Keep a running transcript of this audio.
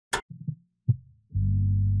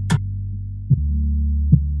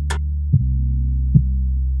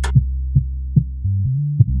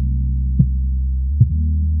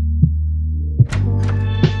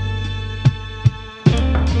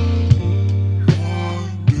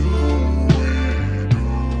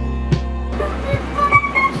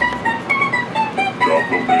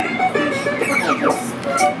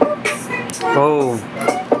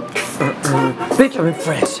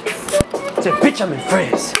friends. I said, bitch, I'm in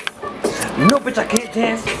France. No, bitch, I can't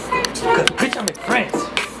dance. Cause bitch, I'm in France.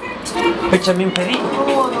 Bitch, I'm in Paris.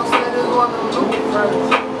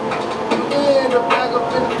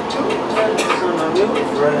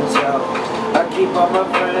 I keep all my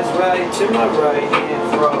friends right to my right hand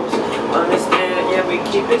froze. Understand, yeah, we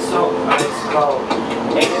keep it so ice cold.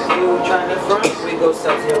 And if you trying to front, we go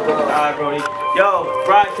south here, bro. Alright, Brody. Yo,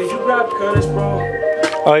 Brian, could you grab Curtis, bro?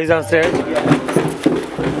 Oh, he's downstairs? Yeah.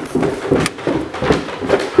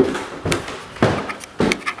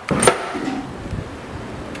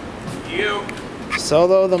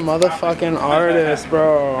 Solo the motherfucking artist,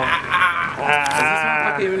 bro. Is this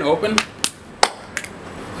motherfucker even open?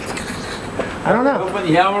 I don't know. Open,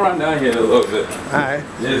 yeah, I'm gonna run down here a little bit. Alright.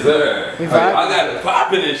 Yes, sir. I got it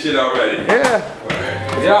popping and shit already. Yeah.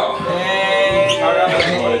 Yo. Hey.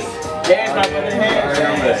 Hands up in the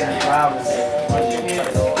hands.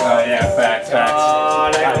 Oh, yeah, facts.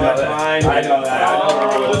 Oh, that's fine. I know that.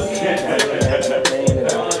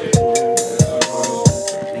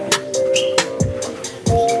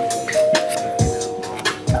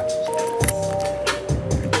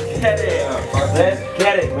 Let's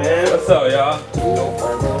get it, man. What's up, y'all?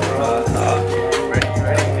 Ready?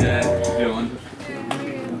 Yeah, doing?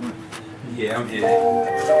 Yeah, I'm here.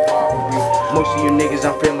 Most of you niggas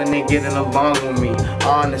I'm feeling ain't getting along with me.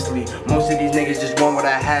 Honestly, most of these niggas just want what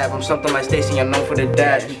I have. I'm something like Stacy, I'm known for the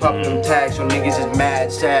dash. We pop them tags, so niggas is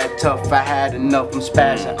mad, sad, tough. I had enough, I'm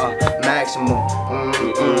spazzing, maximum.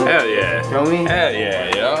 Hell yeah. Feel me? Hell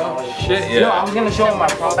yeah, yo. Shit, yeah. Yo, I was gonna show him my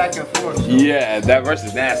pro back and forth. So. Yeah, that verse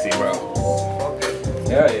is nasty, bro.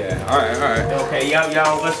 Hell yeah. Alright. Okay,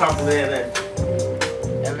 y'all, let's talk later then.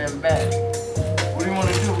 And then back. What do you want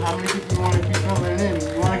to do? How many people you want to keep coming in?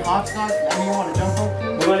 You want to hopscotch? I mean, you want to jump rope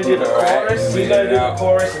this? We're gonna do the chorus. We're gonna do the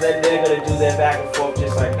chorus, and then they're gonna do their back and forth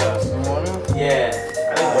just like us. You want to? Yeah.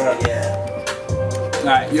 I think yeah.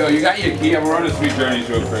 Alright, yo, you got your key. I'm running Sweet Journeys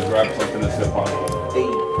real quick. Grab something to sip on. Hey.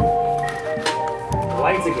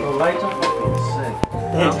 Lights again. The lights are fucking sick.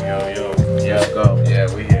 Yo. Yeah, go.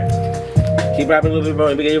 Yeah, we here. Keep rapping a little bit more.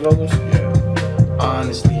 Let me get your vocals. Yeah.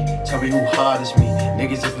 Honestly, tell me who hard is me.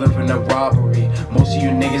 Niggas just living a robbery. Most of you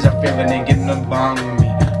niggas are feeling ain't getting along with me.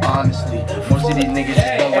 Honestly, most of these niggas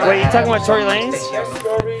just don't. Wait, you talking about Tory Lanez?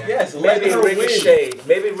 Yes, maybe Ricochet.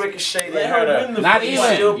 Maybe Ricochet let her. Not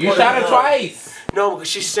even. You shot her twice. No, because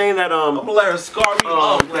she's saying that I'm gonna let her scar me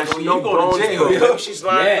up. that You go to jail. maybe she's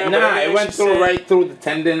lying. Yeah, nah, it went through right through the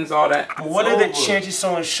tendons, all that. What are the chances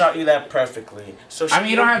someone shot you that perfectly? So I mean,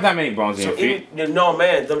 you don't have that many bones in your feet. No,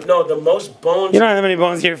 man. The most bones. You don't have that many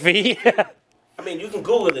bones in your feet. I mean, you can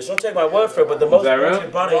Google this. Don't take my word for it. But the most bones in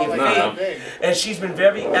your body in your feet. And she's been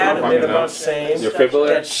very adamant about saying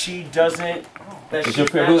that she doesn't. Is your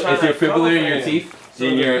fibula in your teeth?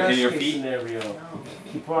 In your feet?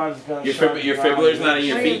 Your fibula's not in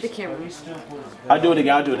your feet? I'll do it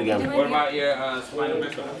again. What about your spinal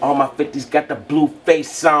bifida? All my 50s got the blue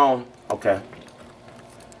face on. Okay.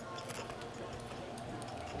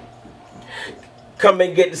 Come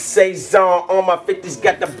and get the saison. All my 50s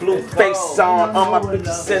got the blue face on. All my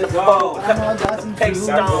bitches in the fold. Face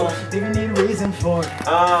on. Didn't need a reason for it.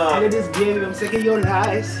 I just give you, I'm sick of your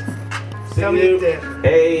lies. Tell me that.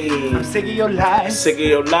 Hey. I'm sick of your lies. Sick of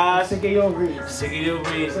your lies. Sick of your reasons. Sick of your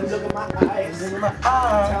reasons. Look at my eyes. Look at my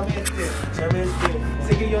eyes. Tell me it's this. Tell me it's this.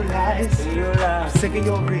 Sick of your lies. Sick of your lies. Sick of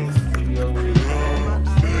your reasons. Sick of your reasons.